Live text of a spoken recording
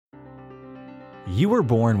You were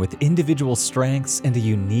born with individual strengths and a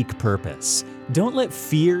unique purpose. Don't let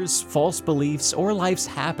fears, false beliefs, or life's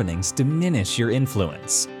happenings diminish your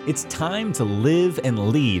influence. It's time to live and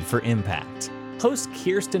lead for impact. Host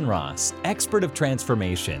Kirsten Ross, expert of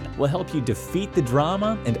transformation, will help you defeat the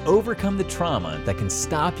drama and overcome the trauma that can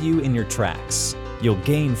stop you in your tracks. You'll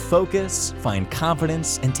gain focus, find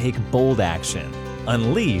confidence, and take bold action.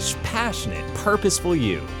 Unleash passionate, purposeful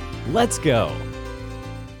you. Let's go.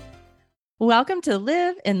 Welcome to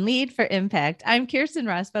Live and Lead for Impact. I'm Kirsten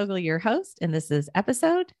Ross Vogel, your host, and this is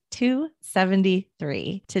episode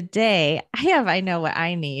 273. Today, I know what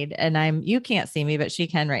I need, and you can't see me, but she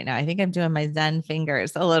can right now. I think I'm doing my Zen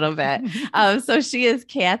fingers a little bit. So she is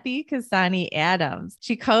Kathy Kasani Adams.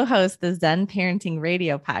 She co-hosts the Zen Parenting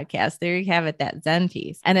Radio podcast. There you have it, that Zen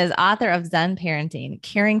piece, and is author of Zen Parenting,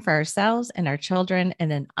 Caring for Ourselves and Our Children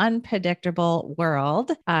in an Unpredictable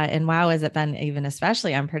World. And wow, has it been even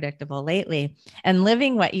especially unpredictable lately? And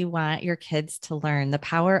Living What You Want Your Kids to Learn, the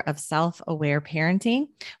Power of Self-Aware Parenting,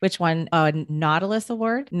 which won a Nautilus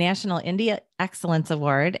Award, National India Excellence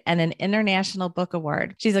Award, and an International Book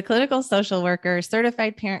Award. She's a clinical social worker,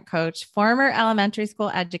 certified parent coach, former elementary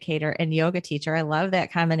school educator, and yoga teacher. I love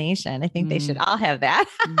that combination. I think they should all have that.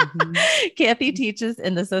 Kathy teaches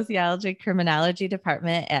in the Sociology Criminology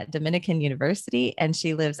Department at Dominican University, and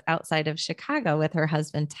she lives outside of Chicago with her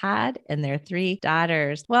husband, Todd, and their 3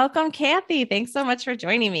 daughters. Welcome, Kathy. Thanks so much for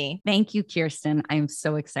joining me. Thank you, Kirsten. I'm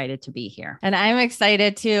so excited to be here. And I'm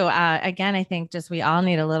excited too. Again, I think just we all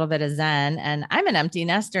need a little bit of Zen, and I'm an empty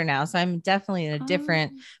nester now, so I'm definitely in a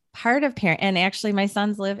different part of parent. And actually my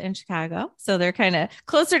sons live in Chicago, so they're kind of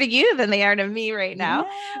closer to you than they are to me right now.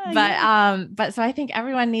 But so I think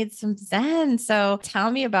everyone needs some Zen. So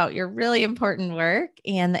tell me about your really important work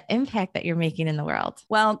and the impact that you're making in the world.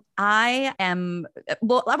 Well, I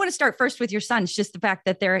want to start first with your sons, just the fact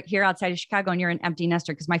that they're here outside of Chicago and you're an empty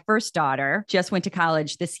nester, because my first daughter just went to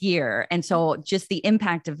college this year. And so just the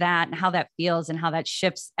impact of that and how that feels and how that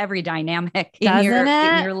shifts every dynamic in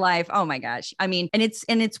your life. Oh my gosh. I mean, and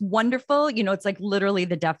it's wonderful. You know, it's like literally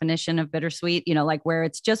the definition of bittersweet, you know, like where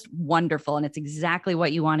it's just wonderful and it's exactly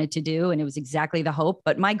what you wanted to do. And it was exactly the hope,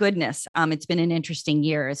 but my goodness, it's been an interesting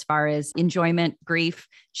year as far as enjoyment, grief,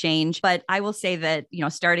 change. But I will say that, you know,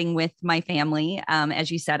 starting with my family, as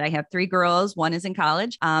you said, I have 3 girls. One is in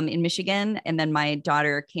college, in Michigan. And then my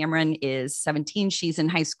daughter, Cameron, is 17. She's in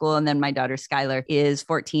high school. And then my daughter, Skylar, is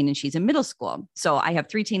 14 and she's in middle school. So I have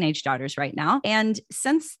 3 teenage daughters right now. And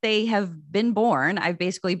since they have been born, I've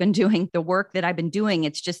basically been doing the work that I've been doing.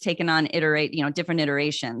 It's just taken on different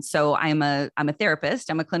iterations. So I'm a therapist.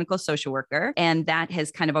 I'm a clinical social worker. And that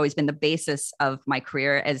has kind of always been the basis of my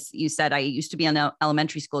career. As you said, I used to be an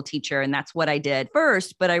elementary school teacher, and that's what I did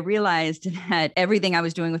first. But I realized that everything I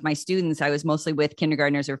was doing with my students, I was mostly with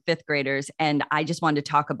kindergartners or 5th graders. And I just wanted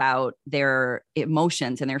to talk about their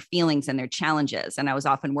emotions and their feelings and their challenges. And I was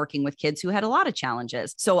often working with kids who had a lot of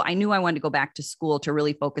challenges. So I knew I wanted to go back to school to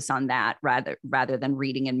really focus on that rather than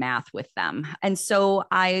reading and math with them. And so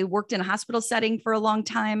I worked in a hospital setting for a long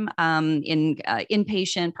time, in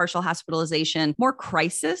inpatient, partial hospitalization, more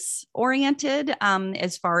crisis oriented,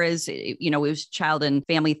 as far as, you know, it was child and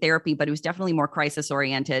family therapy, but it was definitely more crisis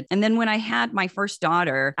oriented. And then when I had my first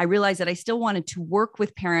daughter, I realized that I still wanted to work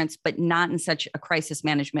with parents, but not in such a crisis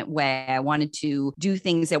management way. I wanted to do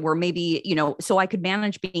things that were maybe, you know, so I could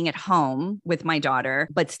manage being at home with my daughter,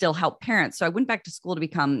 but still help parents. So I went back to school to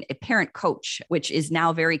become a parent coach, which is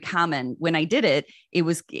now very common. When I did it, it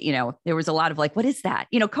was, you know, there was a lot of like, what is that?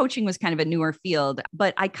 You know, coaching was kind of a newer field,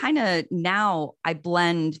 but I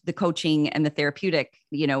blend the coaching and the therapeutic,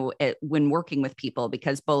 you know, when working with people,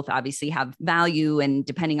 because both obviously have value and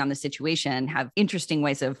depending on the situation, have interesting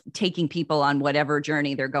ways of taking people on whatever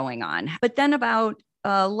journey they're going on. But then about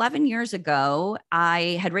 11 years ago,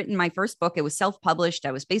 I had written my first book. It was self-published.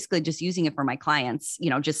 I was basically just using it for my clients, you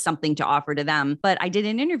know, just something to offer to them. But I did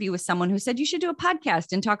an interview with someone who said, you should do a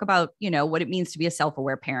podcast and talk about, you know, what it means to be a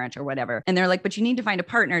self-aware parent or whatever. And they're like, but you need to find a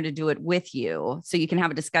partner to do it with you so you can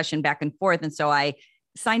have a discussion back and forth. And so I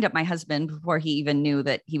signed up my husband before he even knew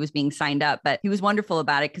that he was being signed up, but he was wonderful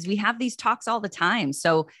about it because we have these talks all the time.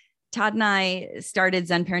 So Todd and I started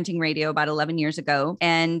Zen Parenting Radio about 11 years ago,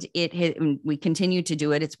 and we continue to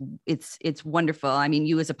do it. It's wonderful. I mean,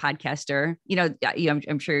 you as a podcaster, you know,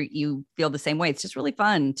 I'm sure you feel the same way. It's just really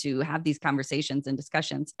fun to have these conversations and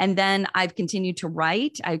discussions. And then I've continued to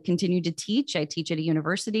write. I've continued to teach. I teach at a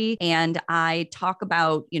university, and I talk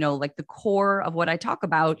about, you know, like the core of what I talk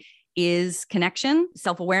about is connection,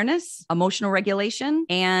 self-awareness, emotional regulation,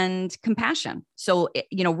 and compassion. So,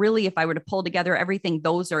 really, if I were to pull together everything,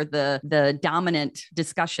 those are the dominant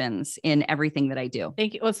discussions in everything that I do.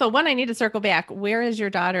 Thank you. Well, so one, I need to circle back. Where is your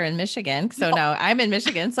daughter in Michigan? So now I'm in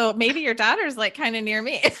Michigan. So maybe your daughter's like kind of near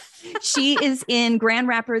me. She is in Grand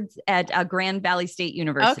Rapids at Grand Valley State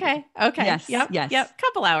University. Okay. Yes. Yep.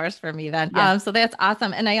 Couple hours for me then. Yes. So that's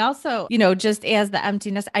awesome. And I also, just as the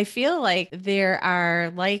emptiness, I feel like there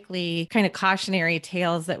are likely kind of cautionary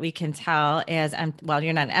tales that we can tell as, well,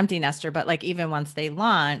 you're not an empty nester, but like even once they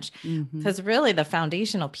launch, because really the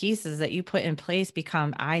foundational pieces that you put in place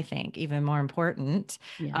become, I think, even more important.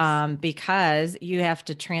 Yes. Because you have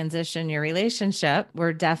to transition your relationship.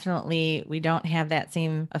 We don't have that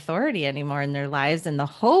same authority anymore in their lives. And the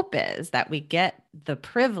hope is that we get the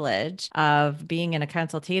privilege of being in a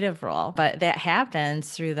consultative role, but that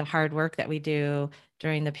happens through the hard work that we do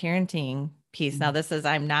during the parenting piece. Now,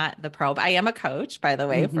 I'm not the pro, I am a coach, by the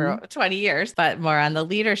way, for 20 years, but more on the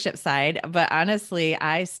leadership side. But honestly,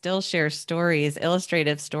 I still share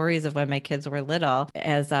illustrative stories of when my kids were little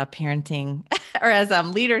as parenting or as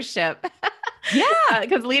leadership. Yeah,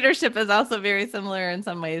 because leadership is also very similar in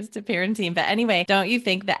some ways to parenting. But anyway, don't you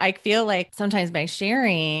think that I feel like sometimes by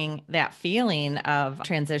sharing that feeling of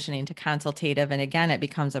transitioning to consultative, and again, it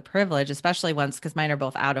becomes a privilege, especially because mine are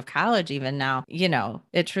both out of college even now,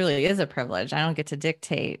 it truly is a privilege. I don't get to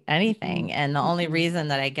dictate anything. And the only reason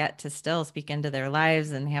that I get to still speak into their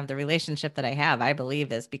lives and have the relationship that I have, I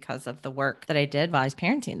believe, is because of the work that I did while I was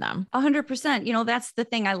parenting them. 100%. That's the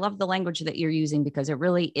thing. I love the language that you're using because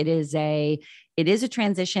it is a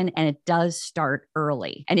transition and it does start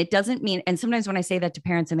early. And it doesn't mean, and sometimes when I say that to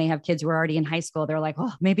parents and they have kids who are already in high school, they're like,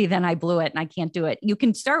 oh, maybe then I blew it and I can't do it. You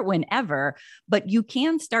can start whenever, but you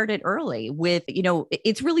can start it early with,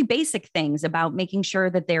 it's really basic things about making sure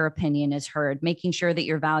that their opinion is heard, making sure that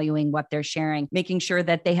you're valuing what they're sharing, making sure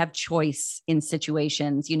that they have choice in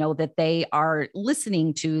situations, that they are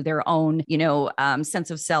listening to their own, sense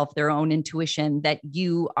of self, their own intuition, that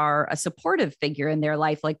you are a supportive figure in their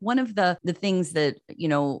life. Like one of the things that,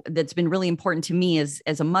 that's been really important to me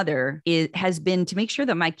as a mother has been to make sure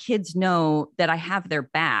that my kids know that I have their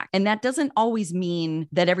back. And that doesn't always mean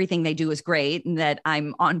that everything they do is great and that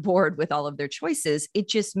I'm on board with all of their choices. It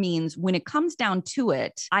just means when it comes down to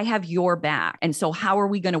it, I have your back. And so how are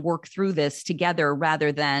we going to work through this together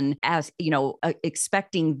rather than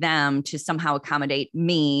expecting them to somehow accommodate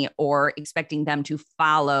me or expecting them to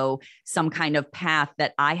follow some kind of path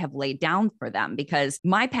that I have laid down for them, because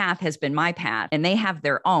my path has been my path and they have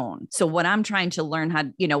their own. So what I'm trying to learn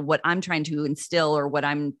what I'm trying to instill or what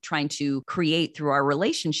I'm trying to create through our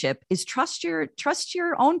relationship is trust your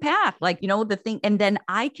own path. The thing. And then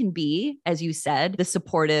I can be, as you said, the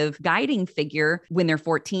supportive guiding figure when they're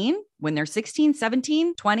 14, when they're 16,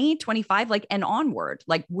 17, 20, 25, and onward.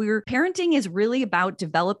 Parenting is really about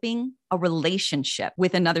developing a relationship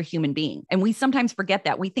with another human being. And we sometimes forget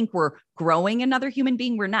that. We think we're growing another human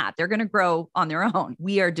being. We're not. They're going to grow on their own.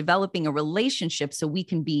 We are developing a relationship so we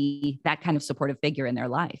can be that kind of supportive figure in their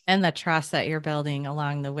life. And the trust that you're building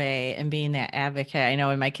along the way and being that advocate. I know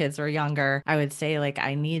when my kids were younger, I would say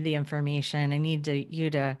I need the information. I need you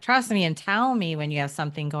to trust me and tell me when you have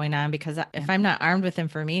something going on, because if I'm not armed with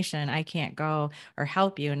information, I can't go or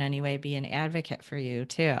help you in any way, be an advocate for you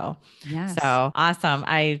too. Yes. So awesome.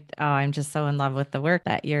 I'm just so in love with the work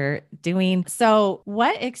that you're doing. So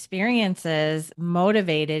what experiences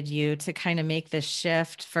motivated you to kind of make this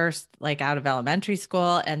shift first, out of elementary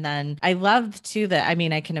school? And then I loved too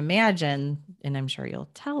I can imagine, and I'm sure you'll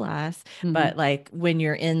tell us, but when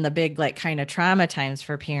you're in the big, kind of trauma times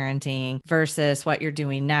for parenting versus what you're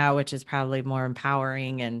doing now, which is probably more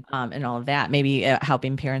empowering and all of that, maybe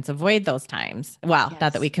helping parents avoid those times. Well, yes.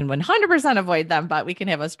 Not that we can 100% avoid them, but we can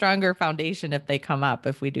have a stronger foundation if they come up,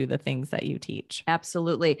 if we do the things that you teach.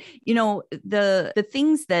 Absolutely. The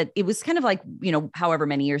things that it was kind of however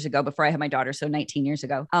many years ago before I had my daughter, so 19 years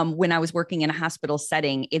ago, when I was working in a hospital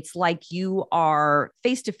setting, it's like you are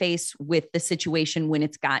face to face with the situation when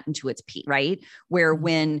it's gotten to its peak, right? Where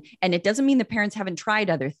and it doesn't mean the parents haven't tried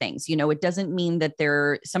other things. It doesn't mean that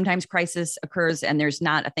sometimes crisis occurs and there's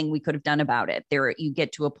not a thing we could have done about it. You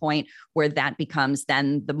get to a point where that becomes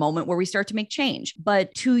then the moment where we start to make change.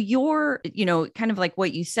 But to your, kind of like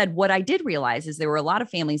what you said, what I did realize is there were a lot of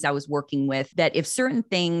families I was working with that if certain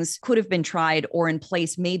things could have been tried or in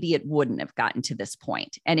place, maybe it wouldn't have gotten to this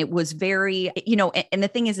point. And it was very, and the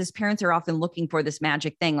thing is parents are often looking for this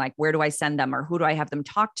magic thing, where do I send them, or who do I have them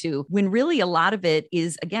talk to? When really a lot of it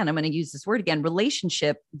is, again, I'm going to use this word again,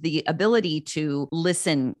 relationship, the ability to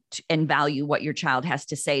listen and value what your child has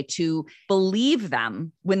to say, to believe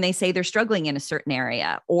them when they say they're struggling in a certain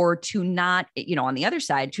area, or to not, on the other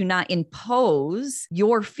side, to not impose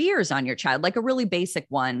your fears on your child. Like a really basic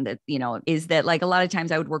one that, is that, like, a lot of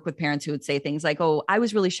times I would work with parents who would say things like, oh, I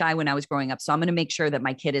was really shy when I was growing up, so I'm going to make sure that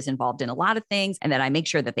my kid is involved in a lot of things, and that I make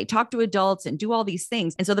sure that they talk to adults and do all these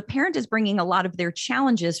things. And so the parent is bringing a lot of their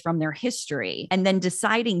challenges from their history, and then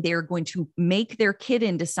deciding they're going to make their kid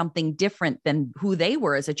into something different than who they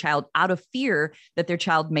were as a child, out of fear that their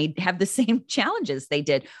child may have the same challenges they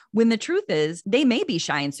did. When the truth is, they may be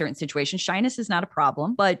shy in certain situations. Shyness is not a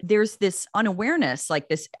problem, but there's this unawareness, like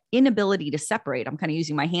this inability to separate. I'm kind of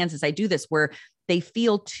using my hands as I do this, where they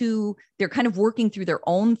feel they're kind of working through their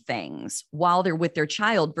own things while they're with their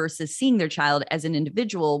child, versus seeing their child as an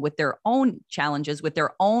individual with their own challenges, with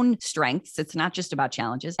their own strengths. It's not just about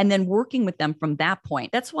challenges. And then working with them from that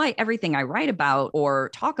point. That's why everything I write about or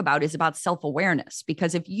talk about is about self-awareness.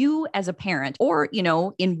 Because if you as a parent, or,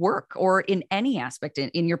 in work or in any aspect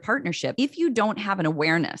in your partnership, if you don't have an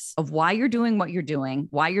awareness of why you're doing what you're doing,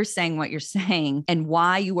 why you're saying what you're saying, and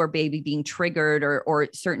why you are maybe being triggered, or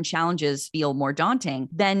certain challenges feel more daunting,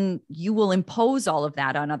 then you will impose all of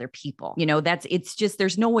that on other people. It's just,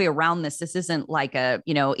 there's no way around this. This isn't like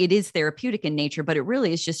it is therapeutic in nature, but it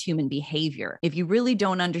really is just human behavior. If you really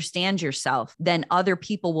don't understand yourself, then other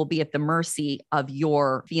people will be at the mercy of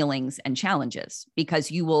your feelings and challenges, because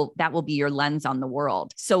that will be your lens on the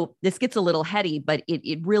world. So this gets a little heady, but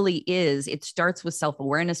it really is. It starts with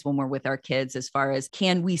self-awareness when we're with our kids, as far as,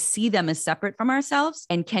 can we see them as separate from ourselves?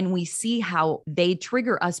 And can we see how they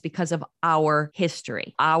trigger us because of our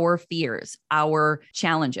history, our fears, our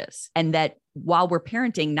challenges? And that while we're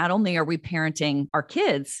parenting, not only are we parenting our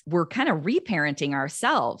kids, we're kind of reparenting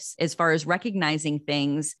ourselves, as far as recognizing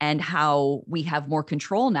things and how we have more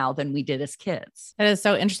control now than we did as kids. That is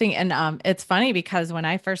so interesting. And it's funny, because when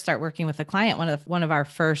I first start working with a client, one of our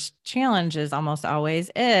first challenges almost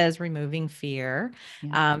always is removing fear.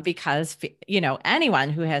 Yeah. Because, anyone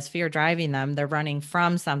who has fear driving them, they're running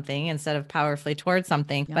from something instead of powerfully towards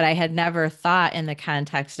something. Yeah. But I had never thought in the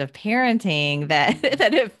context of parenting that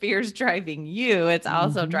if fear's driving you, it's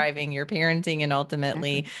also driving your parenting, and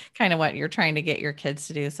ultimately kind of what you're trying to get your kids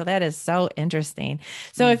to do. So that is so interesting.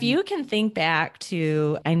 So if you can think back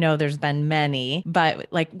to, I know there's been many, but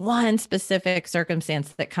like one specific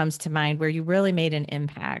circumstance that comes to mind where you really made an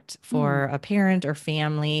impact for a parent or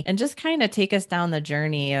family, and just kind of take us down the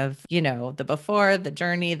journey of, the before, the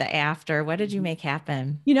journey, the after. What did you make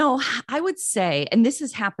happen? I would say, and this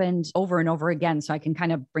has happened over and over again, so I can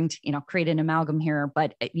kind of create an amalgam here,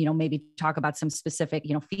 but, maybe talk about some specific,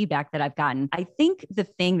 feedback that I've gotten. I think the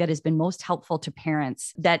thing that has been most helpful to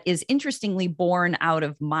parents, that is interestingly born out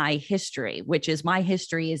of my history, which is my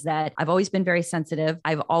history, is that I've always been very sensitive.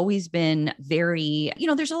 I've always been very,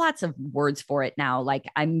 there's lots of words for it now. Like,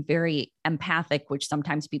 I'm very empathic, which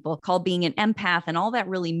sometimes people call being an empath. And all that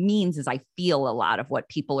really means is I feel a lot of what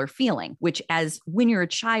people are feeling, which, as when you're a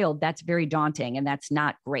child, that's very daunting, and that's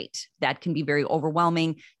not great. That can be very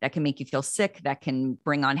overwhelming. That can make you feel sick. That can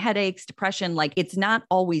bring on headaches, depression. Like, it's not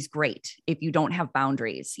always great if you don't have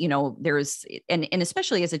boundaries. And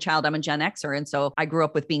especially as a child, I'm a Gen Xer. And so I grew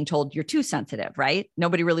up with being told you're too sensitive, right?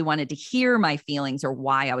 Nobody really wanted to hear my feelings or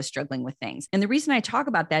why I was struggling with things. And the reason I talk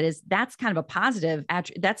about that is that's kind of a positive,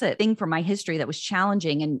 that's a thing from my history that was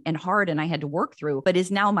challenging and hard, and I had to work through, but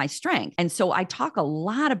is now my strength. And so I talk a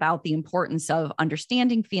lot about the importance of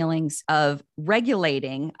understanding feelings, of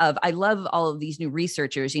regulating, I love all of these new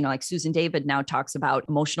researchers, like Susan David now talks about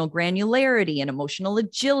emotional granularity and emotional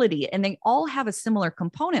agility, and they all have a similar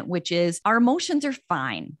component, which is our emotions are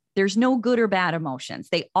fine. There's no good or bad emotions.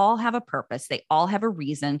 They all have a purpose. They all have a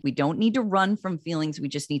reason. We don't need to run from feelings. We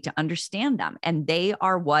just need to understand them. And they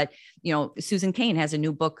are what, Susan Cain has a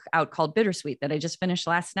new book out called Bittersweet that I just finished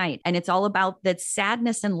last night. And it's all about that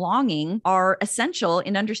sadness and longing are essential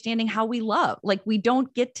in understanding how we love. Like, we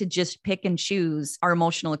don't get to just pick and choose our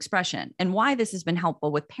emotional expression. And why this has been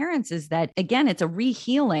helpful with parents is that, again, it's a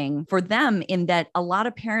rehealing for them, in that a lot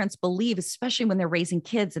of parents believe, especially when they're raising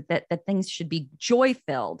kids, that things should be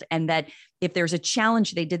joy-filled. And that if there's a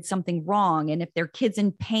challenge, they did something wrong. And if their kid's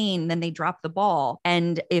in pain, then they drop the ball.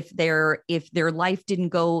 And if their life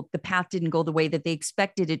the path didn't go the way that they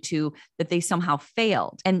expected it to, that they somehow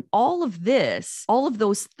failed. And all of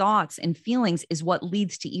those thoughts and feelings is what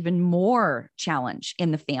leads to even more challenge in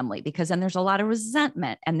the family, because then there's a lot of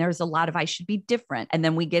resentment, and there's a lot of, I should be different. And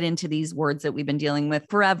then we get into these words that we've been dealing with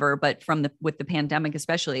forever, but with the pandemic,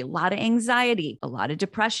 especially, a lot of anxiety, a lot of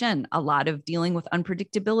depression, a lot of dealing with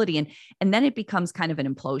unpredictability, vulnerability. And then it becomes kind of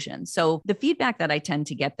an implosion. So the feedback that I tend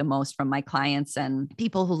to get the most from my clients and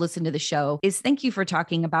people who listen to the show is thank you for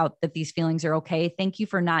talking about that these feelings are okay. Thank you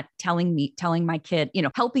for not telling my kid,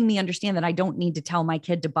 helping me understand that I don't need to tell my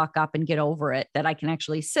kid to buck up and get over it, that I can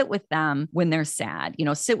actually sit with them when they're sad,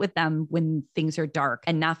 sit with them when things are dark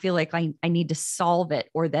and not feel like I need to solve it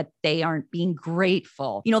or that they aren't being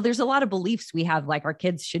grateful. There's a lot of beliefs we have, like our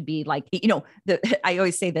kids should be like, I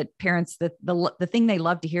always say that parents, the thing they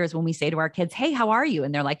love to hear is when we say to our kids, hey, how are you?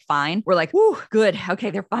 And they're like, fine. We're like, whoo, good. Okay.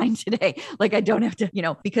 They're fine today. Like, I don't have to,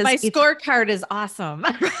 because my scorecard is awesome.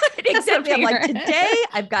 Right, exactly. I'm like, today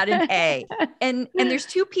I've got an A. And there's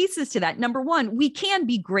two pieces to that. Number one, we can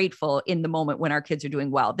be grateful in the moment when our kids are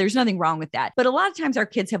doing well. There's nothing wrong with that. But a lot of times our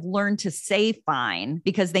kids have learned to say fine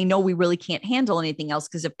because they know we really can't handle anything else.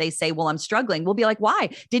 Because if they say, well, I'm struggling, we'll be like, why?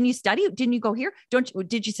 Didn't you study? Didn't you go here?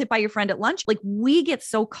 Did you sit by your friend at lunch? Like, we get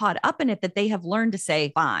so caught up in it that they have learned to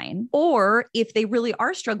say fine. Or if they really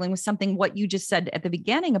are struggling with something, what you just said at the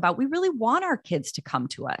beginning about, we really want our kids to come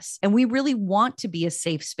to us and we really want to be a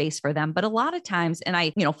safe space for them. But a lot of times, and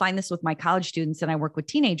I, find this with my college students and I work with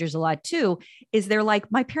teenagers a lot too, is they're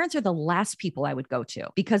like, my parents are the last people I would go to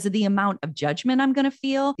because of the amount of judgment I'm going to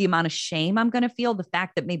feel, the amount of shame I'm going to feel, the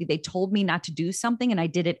fact that maybe they told me not to do something and I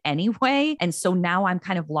did it anyway. And so now I'm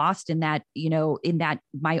kind of lost in that, in that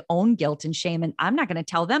my own guilt and shame. And I'm not going to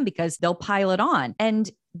tell them because they'll pile it on. And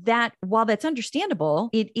that while that's understandable,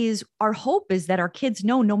 it is our hope is that our kids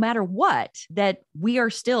know no matter what, that we are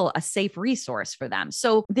still a safe resource for them.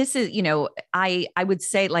 So this is, I would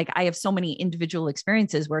say, like, I have so many individual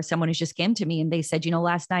experiences where someone has just came to me and they said,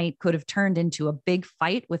 last night could have turned into a big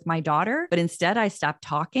fight with my daughter, but instead I stopped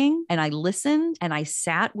talking and I listened and I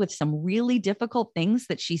sat with some really difficult things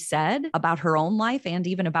that she said about her own life and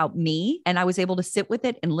even about me. And I was able to sit with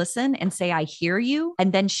it and listen and say, I hear you.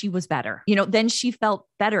 And then she was better. Then she felt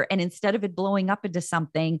better. And instead of it blowing up into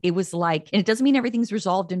something, it was like, and it doesn't mean everything's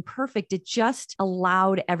resolved and perfect. It just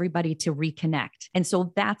allowed everybody to reconnect. And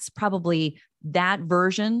so that's probably that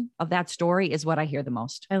version of that story is what I hear the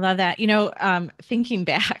most. I love that. Thinking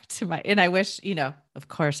back to and I wish, of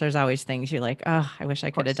course, there's always things you're like, oh, I wish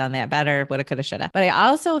I could have done that better. Woulda, coulda, shoulda. But I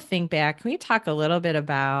also think back, can we talk a little bit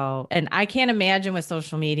about, and I can't imagine with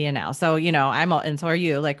social media now. So, and so are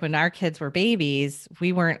you, like when our kids were babies,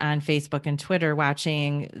 we weren't on Facebook and Twitter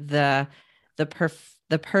watching the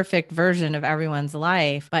perfect version of everyone's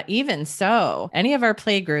life. But even so, any of our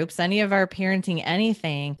play groups, any of our parenting,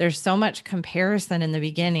 anything, there's so much comparison in the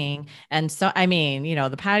beginning. And so,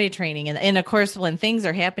 the potty training and of course, when things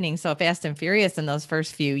are happening so fast and furious in those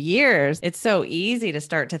first few years, it's so easy to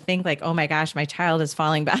start to think like, oh my gosh, my child is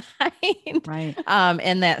falling behind. Right.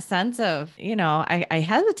 In that sense of, I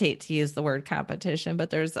hesitate to use the word competition, but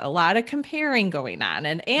there's a lot of comparing going on.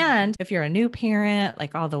 And if you're a new parent,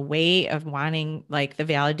 like all the weight of wanting like the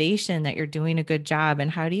validation that you're doing a good job and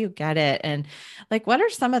how do you get it? And like, what are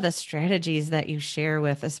some of the strategies that you share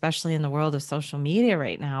with, especially in the world of social media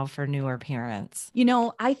right now for newer parents?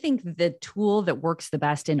 I think the tool that works the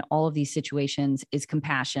best in all of these situations is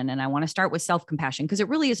compassion. And I want to start with self-compassion because it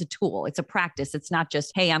really is a tool. It's a practice. It's not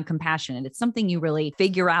just, hey, I'm compassionate. It's something you really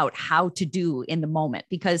figure out how to do in the moment,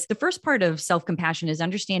 because the first part of self-compassion is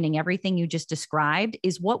understanding everything you just described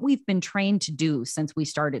is what we've been trained to do since we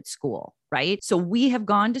started school. Right? So we have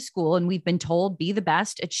gone to school and we've been told, be the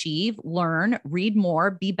best, achieve, learn, read more,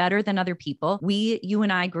 be better than other people. You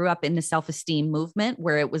and I grew up in the self-esteem movement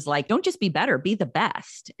where it was like, don't just be better, be the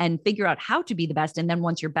best and figure out how to be the best. And then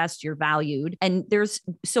once you're best, you're valued. And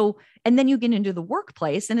and then you get into the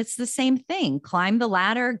workplace and it's the same thing. Climb the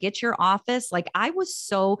ladder, get your office. Like I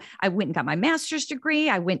went and got my master's degree.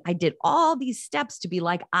 I did all these steps to be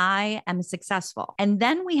like, I am successful. And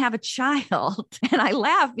then we have a child and I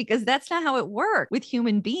laugh because that's not how it worked with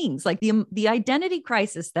human beings. Like the identity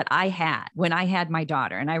crisis that I had when I had my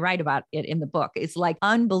daughter, and I write about it in the book, is like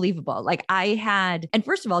unbelievable. Like and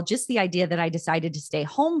first of all, just the idea that I decided to stay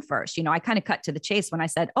home first, I kind of cut to the chase when I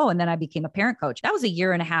said, oh, and then I became a parent coach. That was a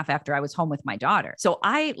year and a half after I was home with my daughter. So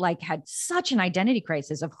I had such an identity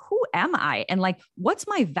crisis of who am I? And like, what's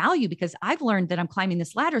my value? Because I've learned that I'm climbing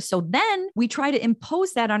this ladder. So then we try to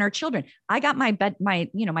impose that on our children. I got my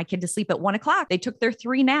kid to sleep at 1:00. They took their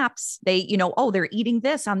 3 naps. They're eating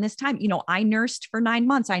this on this time. I nursed for 9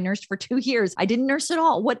 months. I nursed for 2 years. I didn't nurse at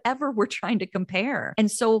all, whatever we're trying to compare.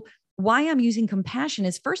 And so why I'm using compassion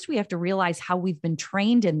is first, we have to realize how we've been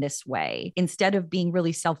trained in this way instead of being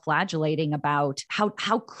really self-flagellating about how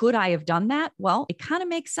could I have done that? Well, it kind of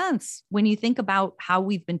makes sense when you think about how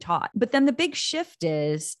we've been taught. But then the big shift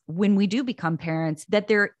is when we do become parents, that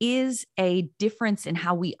there is a difference in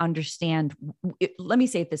how we understand. Let me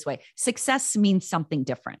say it this way. Success means something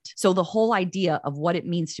different. So the whole idea of what it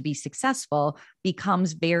means to be successful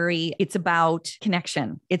becomes it's about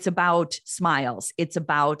connection. It's about smiles. It's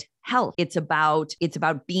about health. It's about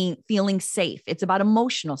feeling safe. It's about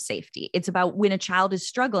emotional safety. It's about when a child is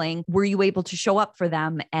struggling, were you able to show up for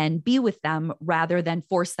them and be with them rather than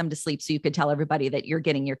force them to sleep so you could tell everybody that you're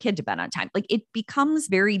getting your kid to bed on time? Like, it becomes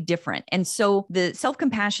very different. And so the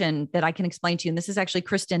self-compassion that I can explain to you, and this is actually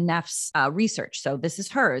Kristen Neff's research, so this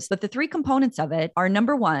is hers, but the 3 components of it are: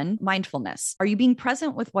 number 1, mindfulness. Are you being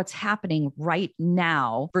present with what's happening right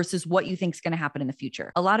now versus what you think is going to happen in the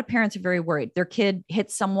future? A lot of parents are very worried. Their kid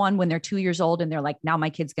hits someone when they're 2 years old and they're like, now my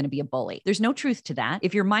kid's going to be a bully. There's no truth to that.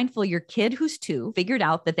 If you're mindful, your kid who's 2 figured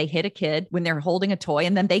out that they hit a kid when they're holding a toy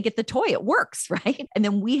and then they get the toy. It works, right? And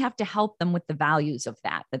then we have to help them with the values of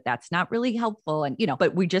that's not really helpful. And,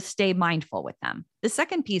 but we just stay mindful with them. The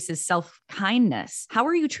second piece is self-kindness. How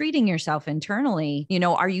are you treating yourself internally?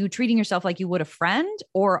 Are you treating yourself like you would a friend,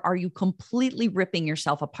 or are you completely ripping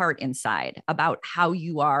yourself apart inside about how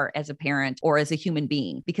you are as a parent or as a human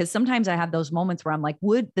being? Because sometimes I have those moments where I'm like,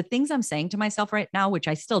 would the things I'm saying to myself right now, which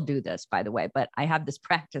I still do this, by the way, but I have this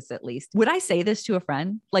practice at least, would I say this to a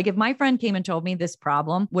friend? Like, if my friend came and told me this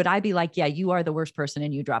problem, would I be like, yeah, you are the worst person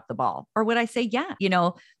and you dropped the ball? Or would I say, yeah,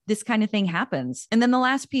 this kind of thing happens? And then the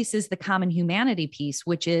last piece is the common humanity piece,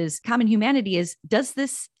 which is does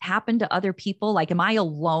this happen to other people? Like, am I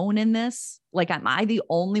alone in this? Like, am I the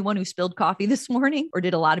only one who spilled coffee this morning? Or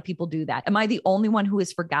did a lot of people do that? Am I the only one who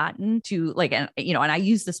has forgotten to and I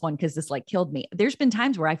use this one because this killed me. There's been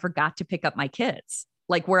times where I forgot to pick up my kids.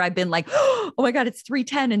 Like, where I've been like, oh my God, it's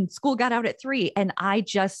 3:10 and school got out at 3. And I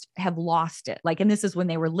just have lost it. Like, and this is when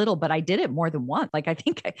they were little, but I did it more than once. Like, I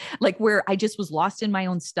think where I just was lost in my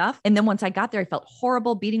own stuff. And then once I got there, I felt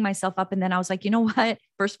horrible beating myself up. And then I was like, you know what?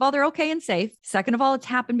 First of all, they're okay and safe. Second of all, it's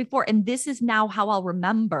happened before. And this is now how I'll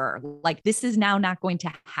remember, like, this is now not going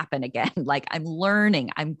to happen again. Like, I'm learning,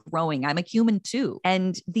 I'm growing, I'm a human too.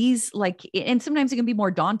 And these and sometimes it can be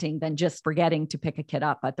more daunting than just forgetting to pick a kid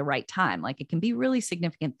up at the right time. Like, it can be really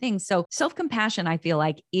significant things. So self-compassion, I feel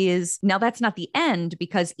like, is, now that's not the end,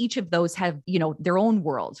 because each of those have, their own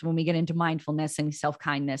worlds when we get into mindfulness and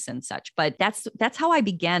self-kindness and such. But that's how I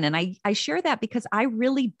began. And I share that because I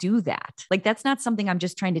really do that. Like, that's not something I'm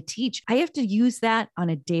just trying to teach. I have to use that on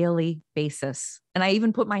a daily basis. And I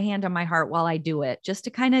even put my hand on my heart while I do it, just to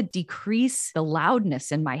kind of decrease the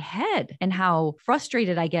loudness in my head and how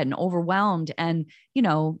frustrated I get and overwhelmed. And,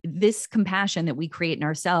 this compassion that we create in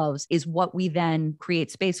ourselves is what we then create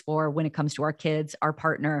space for when it comes to our kids, our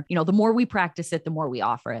partner. The more we practice it, the more we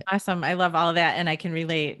offer it. Awesome. I love all of that. And I can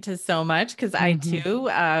relate to so much because I too,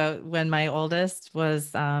 when my oldest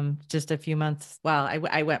was just a few months,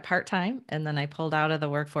 I went part-time and then I pulled out of the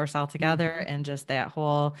workforce altogether, and just that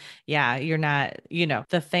whole, you're not,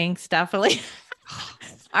 the thanks definitely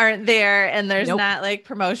aren't there. And there's not like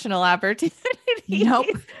promotional opportunities. Nope.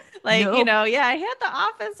 I had the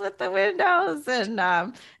office with the windows and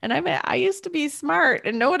I used to be smart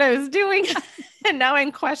and know what I was doing. And now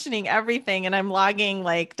I'm questioning everything and I'm logging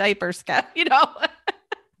like diaper stuff,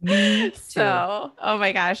 Me too. So, oh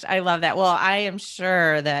my gosh, I love that. Well, I am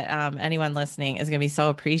sure that anyone listening is going to be so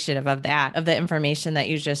appreciative of the information that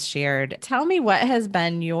you just shared. Tell me, what has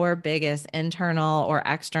been your biggest internal or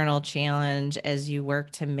external challenge as you work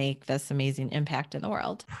to make this amazing impact in the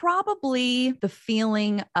world? Probably the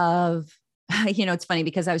feeling of, it's funny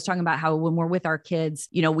because I was talking about how when we're with our kids,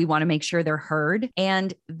 we want to make sure they're heard.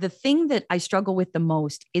 And the thing that I struggle with the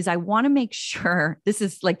most is I want to make sure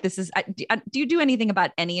do you do anything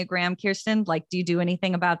about Enneagram, Kirsten? Like, do you do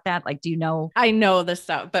anything about that? Like, do you know? I know the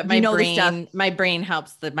stuff, but my brain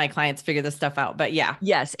helps my clients figure this stuff out. But yeah.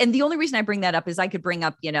 Yes. And the only reason I bring that up is I could bring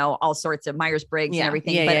up, all sorts of Myers-Briggs and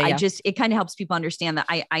everything, it kind of helps people understand that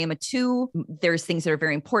I am a 2. There's things that are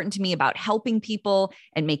very important to me about helping people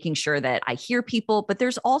and making sure that I hear people, but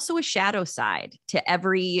there's also a shadow side to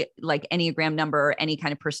every Enneagram number or any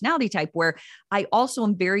kind of personality type, where I also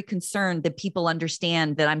am very concerned that people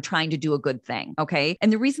understand that I'm trying to do a good thing. Okay.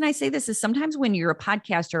 And the reason I say this is sometimes when you're a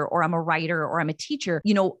podcaster or I'm a writer or I'm a teacher,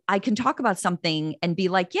 I can talk about something and be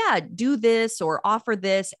like, yeah, do this or offer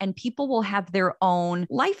this. And people will have their own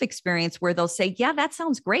life experience where they'll say, yeah, that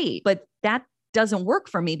sounds great, but that doesn't work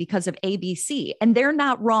for me because of ABC. And they're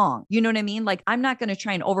not wrong. You know what I mean? Like, I'm not going to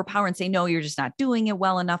try and overpower and say, no, you're just not doing it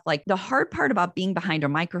well enough. Like, the hard part about being behind a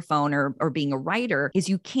microphone or being a writer is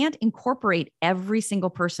you can't incorporate every single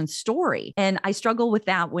person's story. And I struggle with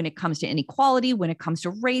that when it comes to inequality, when it comes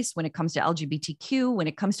to race, when it comes to LGBTQ, when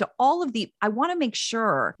it comes to all of I want to make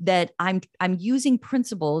sure that I'm using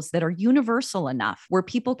principles that are universal enough where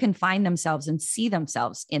people can find themselves and see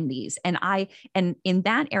themselves in these. And in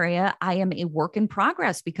that area, I am a work in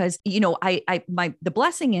progress because, the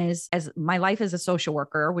blessing is, as my life as a social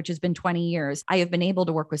worker, which has been 20 years, I have been able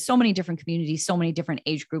to work with so many different communities, so many different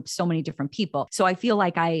age groups, so many different people. So I feel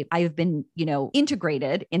like I have been,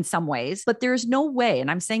 integrated in some ways, but there's no way.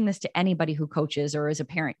 And I'm saying this to anybody who coaches or is a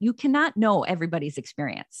parent, you cannot know everybody's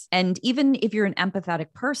experience. And even if you're an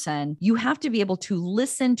empathetic person, you have to be able to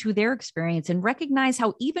listen to their experience and recognize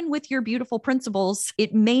how even with your beautiful principles,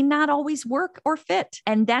 it may not always work or fit.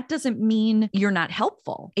 And that doesn't mean you're not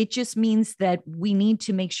helpful. It just means that we need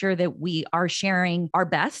to make sure that we are sharing our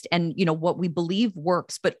best and, what we believe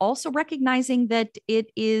works, but also recognizing that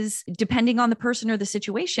it is depending on the person or the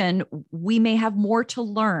situation, we may have more to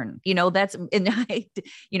learn.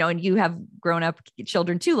 And you have grown up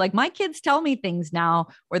children too. Like, my kids tell me things now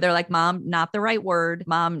where they're like, Mom, not the right word.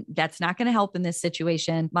 Mom, that's not going to help in this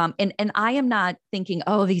situation. Mom. And I am not thinking,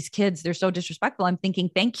 oh, these kids, they're so disrespectful. I'm thinking,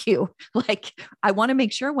 thank you. Like, I want to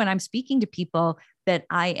make sure when I'm speaking to people that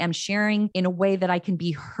I am sharing in a way that I can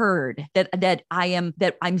be heard, that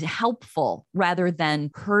I'm helpful rather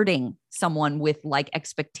than hurting someone with like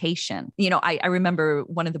expectation. I remember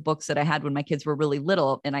one of the books that I had when my kids were really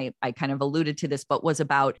little, and I kind of alluded to this, but was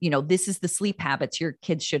about, this is the sleep habits your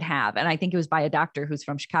kids should have. And I think it was by a doctor who's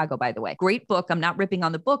from Chicago, by the way. Great book. I'm not ripping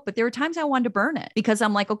on the book, but there were times I wanted to burn it because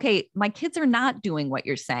I'm like, okay, my kids are not doing what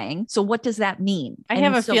you're saying. So what does that mean? I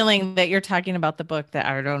have a feeling that you're talking about the book that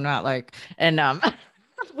I do not like. And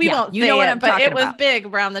we won't say what it, I'm but talking it was about. Big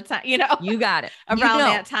around the time, you got it around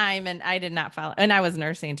that time. And I did not follow, and I was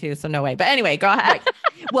nursing too. So no way, but anyway, go ahead.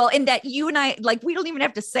 Right. Well, in that you and I, like, we don't even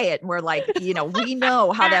have to say it. And we're like, we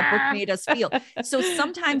know how that book made us feel. So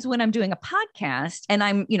sometimes when I'm doing a podcast and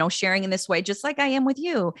I'm, sharing in this way, just like I am with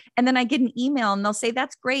you, and then I get an email and they'll say,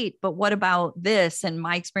 that's great, but what about this? And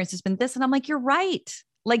my experience has been this. And I'm like, you're right.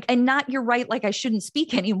 Like, and not you're right, like I shouldn't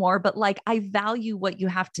speak anymore, but like I value what you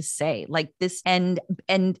have to say, like this, and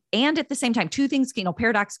at the same time, two things,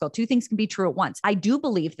 paradoxical, two things can be true at once. I do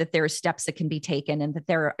believe that there are steps that can be taken and that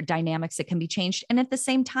there are dynamics that can be changed. And at the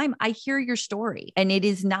same time, I hear your story, and it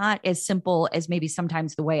is not as simple as maybe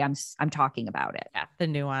sometimes the way I'm talking about it. Yeah, the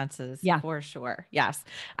nuances. Yeah, for sure. Yes.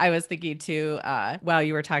 I was thinking too, while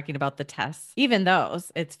you were talking about the tests, even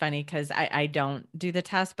those, it's funny because I don't do the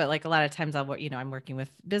test, but like a lot of times I'm working with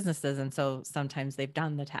businesses. And so sometimes they've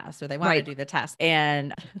done the test or they want to do the test.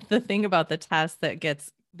 And the thing about the test that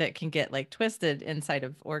can get like twisted inside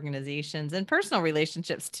of organizations and personal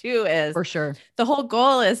relationships too is for sure. The whole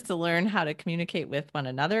goal is to learn how to communicate with one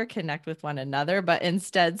another, connect with one another. But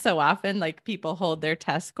instead, so often like people hold their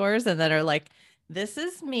test scores and then are like, this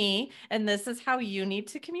is me, and this is how you need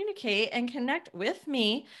to communicate and connect with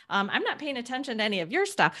me. I'm not paying attention to any of your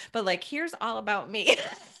stuff, but like, here's all about me.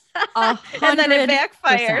 And then it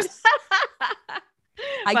backfires.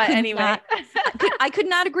 I could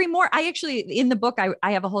not agree more. I actually, in the book,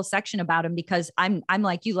 I have a whole section about them because I'm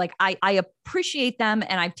like you, like I appreciate them,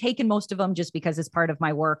 and I've taken most of them just because it's part of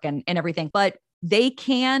my work and everything, but they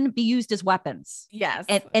can be used as weapons. Yes.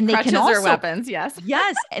 And they can also weapons. Yes.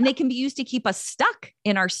 Yes. And they can be used to keep us stuck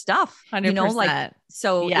in our stuff. 100%.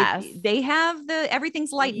 So yes. They have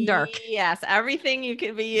everything's light and dark. Yes. Everything you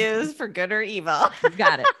can be used for good or evil. You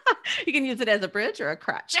got it. You can use it as a bridge or a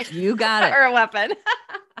crutch. You got it. Or a weapon.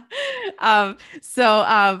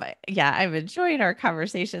 Yeah, I've enjoyed our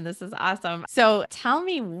conversation. This is awesome. So tell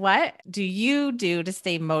me, what do you do to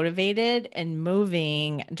stay motivated and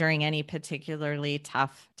moving during any particularly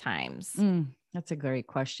tough times? That's a great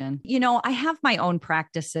question. I have my own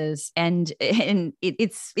practices, and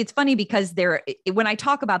it's funny because when I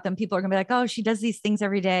talk about them, people are gonna be like, oh, she does these things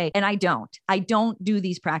every day. And I don't do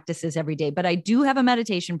these practices every day, but I do have a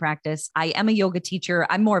meditation practice. I am a yoga teacher.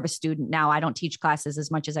 I'm more of a student now. I don't teach classes as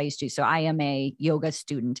much as I used to. So I am a yoga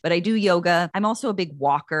student, but I do yoga. I'm also a big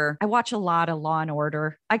walker. I watch a lot of Law and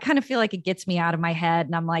Order. I kind of feel like it gets me out of my head.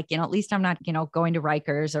 And I'm like, at least I'm not, going to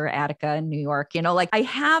Rikers or Attica in New York. Like, I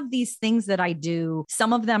have these things that I do.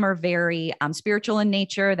 Some of them are very spiritual in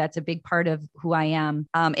nature. That's a big part of who I am.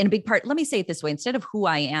 And a big part, let me say it this way, instead of who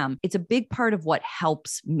I am, it's a big part of what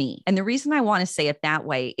helps me. And the reason I want to say it that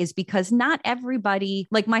way is because not everybody,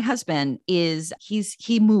 like my husband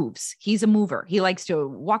he moves. He's a mover. He likes to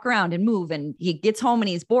walk around and move, and he gets home and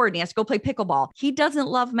he's bored and he has to go play pickleball. He doesn't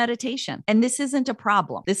love meditation. And this isn't a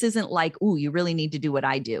problem. This isn't like, ooh, you really need to do what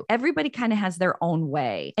I do. Everybody kind of has their own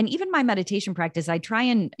way. And even my meditation practice, I try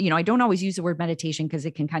and, I don't always use the word meditation because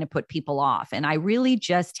it can kind of put people off. And I really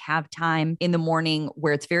just have time in the morning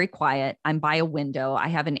where it's very quiet. I'm by a window. I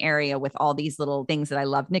have an area with all these little things that I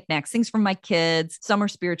love, knickknacks, things from my kids. Some are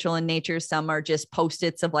spiritual in nature. Some are just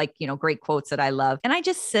post-its of like, great quotes that I love. And I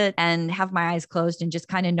just sit and have my eyes closed and just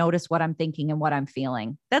kind of notice what I'm thinking and what I'm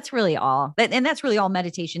feeling. That's really all. And that's really all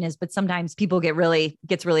meditation is. But sometimes people gets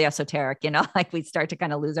really esoteric, like we start to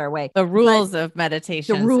kind of lose our way. The rules of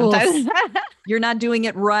meditation. The rules. You're not doing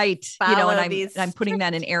it right. And I'm putting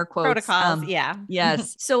that in air quotes. Protocols. Yeah.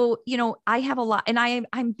 Yes. So, I have a lot, and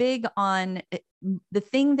I'm big on the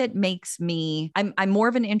thing that makes me, I'm more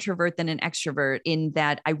of an introvert than an extrovert in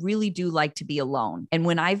that I really do like to be alone. And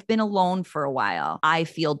when I've been alone for a while, I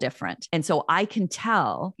feel different. And so I can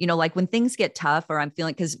tell, like when things get tough or I'm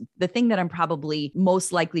feeling, because the thing that I'm probably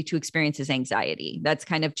most likely to experience is anxiety. That's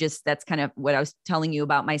kind of what I was telling you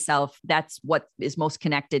about myself. That's what is most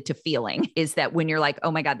connected to feeling is that when you're like, oh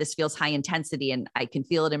my God, this feels high intensity and I can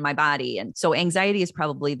feel it in my body. And so anxiety is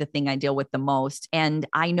probably the thing I deal with the most. And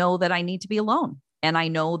I know that I need to be alone. And I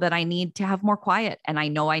know that I need to have more quiet, and I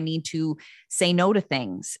know I need to say no to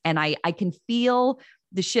things. And I can feel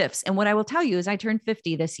the shifts. And what I will tell you is I turned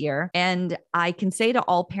 50 this year, and I can say to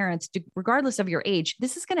all parents, regardless of your age,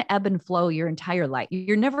 this is going to ebb and flow your entire life.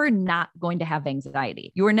 You're never not going to have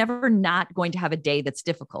anxiety. You are never not going to have a day that's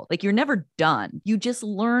difficult. Like you're never done. You just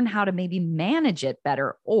learn how to maybe manage it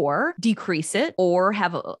better or decrease it or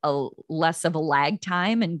have a less of a lag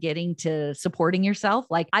time and getting to supporting yourself.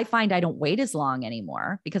 Like I find I don't wait as long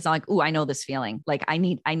anymore because I'm like, ooh, I know this feeling. Like I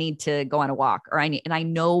need to go on a walk and I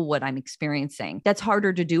know what I'm experiencing. That's harder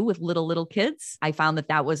to do with little kids. I found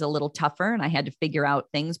that was a little tougher and I had to figure out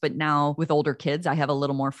things, but now with older kids, I have a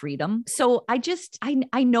little more freedom. So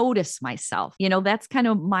I notice myself, that's kind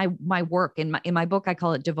of my work in my book. I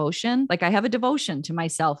call it devotion. Like I have a devotion to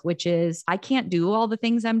myself, which is I can't do all the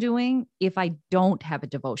things I'm doing if I don't have a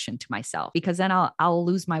devotion to myself, because then I'll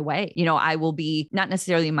lose my way. I will be not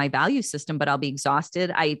necessarily in my value system, but I'll be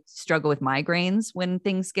exhausted. I struggle with migraines when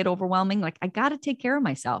things get overwhelming. Like I got to take care of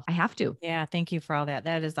myself. I have to. Yeah. Thank you for all that.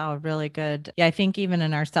 That is all really good. Yeah. I think even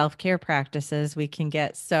in our self-care practices, we can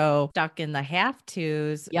get so stuck in the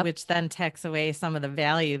have-tos, which then takes away some of the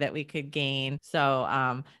value that we could gain.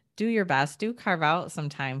 So, do your best, do carve out some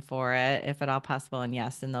time for it if at all possible. And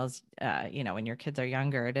yes, in those, when your kids are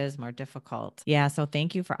younger, it is more difficult. Yeah. So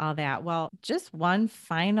thank you for all that. Well, just one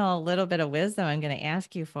final little bit of wisdom I'm going to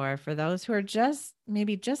ask you for those who are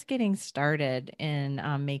maybe just getting started in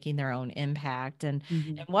making their own impact. And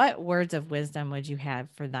what words of wisdom would you have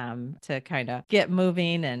for them to kind of get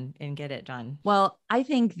moving and get it done? Well, I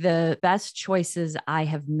think the best choices I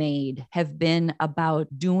have made have been about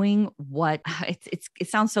doing what it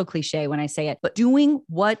sounds so cliche when I say it, but doing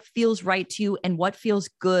what feels right to you and what feels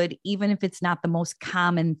good, even if it's not the most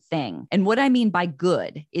common thing. And what I mean by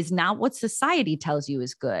good is not what society tells you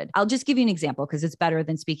is good. I'll just give you an example because it's better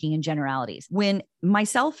than speaking in generalities. When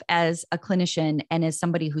myself as a clinician and as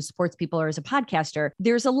somebody who supports people or as a podcaster,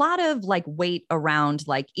 there's a lot of like weight around,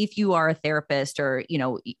 like if you are a therapist or,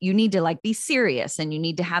 you need to like be serious and you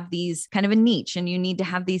need to have these kind of a niche and you need to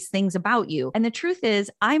have these things about you. And the truth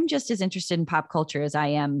is I'm just as interested in pop culture as I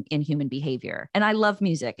am in human behavior. And I love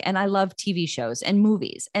music and I love TV shows and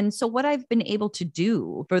movies. And so what I've been able to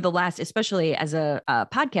do for the last, especially as a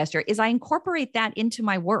podcaster, is I incorporate that into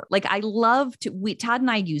my work. Like I love Todd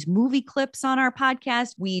and I use movie clips on our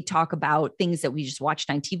podcast. We talk about things that we just watched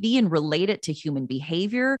on TV and relate it to human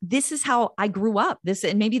behavior. This is how I grew up.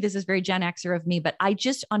 And maybe this is very Gen Xer of me, but I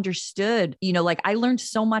just understood, like I learned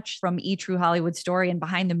so much from True Hollywood Story and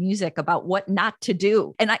Behind the Music about what not to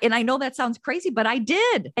do. And I know that sounds crazy, but I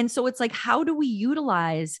did. And so it's like, how do we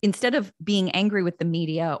utilize, instead of being angry with the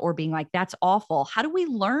media or being like, that's awful, how do we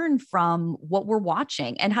learn from what we're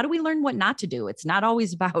watching? And how do we learn what not to do? It's not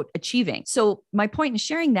always about achieving. So my point in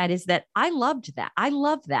sharing that is that I loved that. I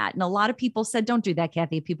love that. And a lot of people said, don't do that,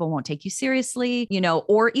 Kathy. People won't take you seriously,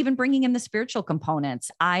 or even bringing in the spiritual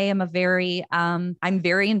components. I'm very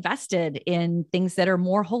invested in things that are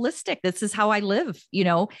more holistic. This is how I live,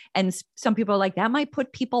 and some people are like, that might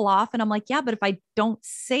put people off. And I'm like, yeah, but if I don't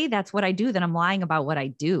say that's what I do, then I'm lying about what I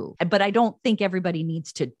do. But I don't think everybody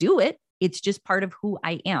needs to do it. It's just part of who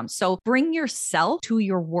I am. So bring yourself to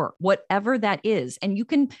your work, whatever that is. And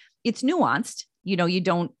it's nuanced. You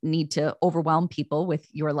don't need to overwhelm people with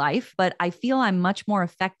your life, but I feel I'm much more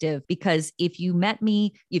effective because if you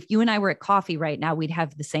and I were at coffee right now, we'd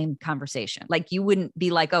have the same conversation. Like you wouldn't be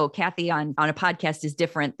like, oh, Kathy on a podcast is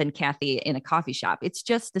different than Kathy in a coffee shop. It's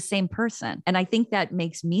just the same person. And I think that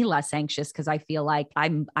makes me less anxious because I feel like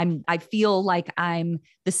I feel like I'm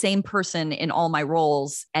the same person in all my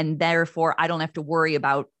roles. And therefore I don't have to worry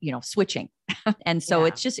about, switching. And so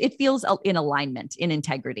it feels in alignment, in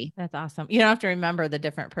integrity. That's awesome. You don't have to remember the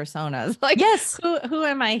different personas. Like, yes, who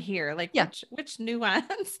am I here? Like, which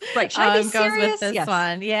nuance right? Should I be goes with this yes.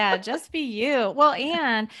 one? Yeah, just be you. Well,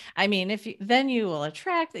 and I mean, then you will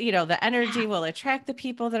attract, the energy will attract the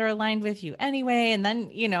people that are aligned with you anyway. And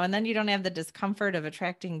then, you don't have the discomfort of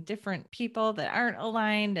attracting different people that aren't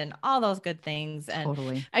aligned and all those good things. And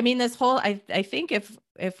totally. I mean, this whole, I think if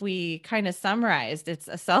we kind of summarized, it's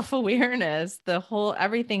a self-awareness,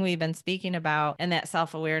 everything we've been speaking about. And that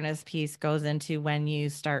self-awareness piece goes into when you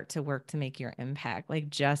start to work to make your impact, like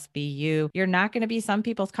just be you. You're not going to be some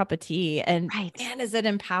people's cup of tea. And man, is it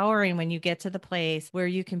empowering when you get to the place where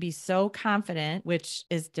you can be so confident, which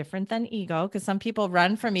is different than ego, because some people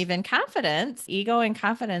run from even confidence. Ego and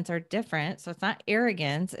confidence are different. So it's not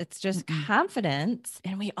arrogance. It's just confidence.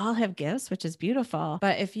 And we all have gifts, which is beautiful.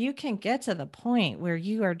 But if you can get to the point where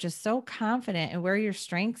you are just so confident in where your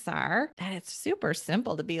strengths are, that it's super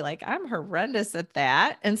simple to be like, I'm horrendous at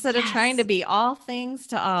that. Instead of trying to be all things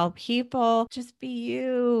to all people, just be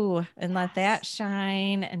you and let that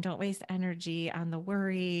shine, and don't waste energy on the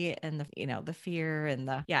worry and the fear and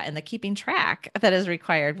the keeping track that is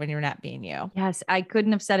required when you're not being you. Yes. I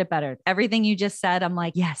couldn't have said it better. Everything you just said, I'm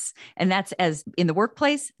like, yes. And that's as in the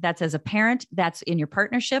workplace, that's as a parent, that's in your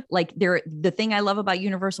partnership. Like the thing I love about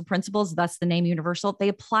universal principles, that's the name universal. They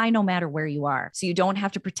apply no matter where you are. So you don't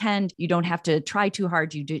have to pretend, you don't have to try too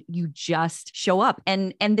hard. You just show up.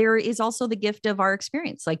 And there is also the gift of our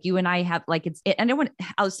experience. Like you and I have, like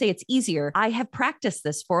I'll say it's easier. I have practiced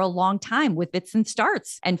this for a long time with fits and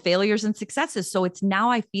starts and failures and successes. So it's now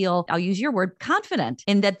I feel, I'll use your word, confident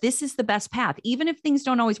in that this is the best path. Even if things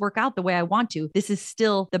don't always work out the way I want to, this is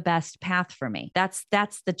still the best path for me. That's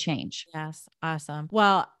the change. Yes. Awesome.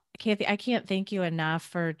 Well, Kathy, I can't thank you enough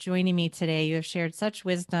for joining me today. You have shared such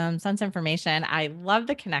wisdom, such information. I love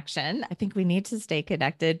the connection. I think we need to stay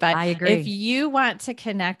connected. But I agree. If you want to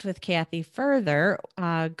connect with Kathy further,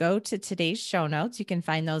 go to today's show notes. You can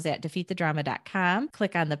find those at defeatthedrama.com.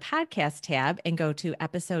 Click on the podcast tab and go to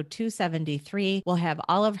episode 273. We'll have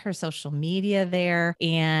all of her social media there.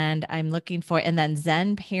 And I'm looking for, and then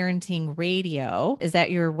Zen Parenting Radio. Is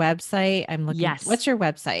that your website? I'm looking. Yes. What's your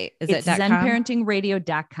website? Is it's it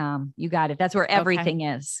zenparentingradio.com. You got it. That's where everything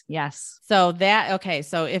is. Yes. So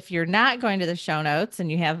if you're not going to the show notes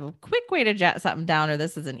and you have a quick way to jot something down, or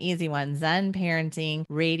this is an easy one,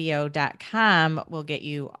 zenparentingradio.com will get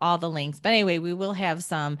you all the links. But anyway, we will have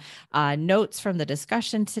some notes from the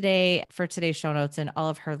discussion today for today's show notes and all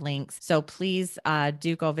of her links. So please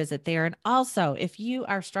do go visit there. And also, if you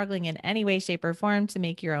are struggling in any way, shape, or form to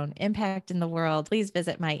make your own impact in the world, please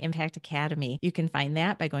visit My Impact Academy. You can find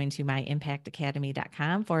that by going to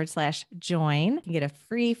myimpactacademy.com/join. You get a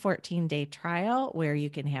free 14-day trial where you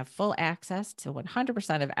can have full access to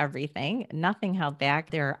 100% of everything, nothing held back.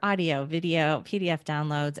 There are audio, video, PDF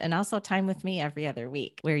downloads, and also time with me every other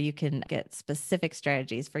week where you can get specific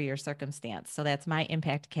strategies for your circumstance. So that's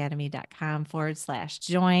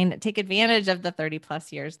myimpactacademy.com/join. Take advantage of the 30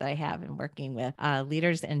 plus years that I have in working with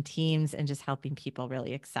leaders and teams and just helping people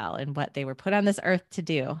really excel in what they were put on this earth to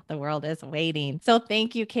do. The world is waiting. So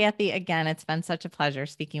thank you, Kathy. Again, it's been such a pleasure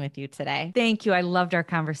speaking with you today. Thank you. I loved our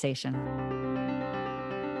conversation.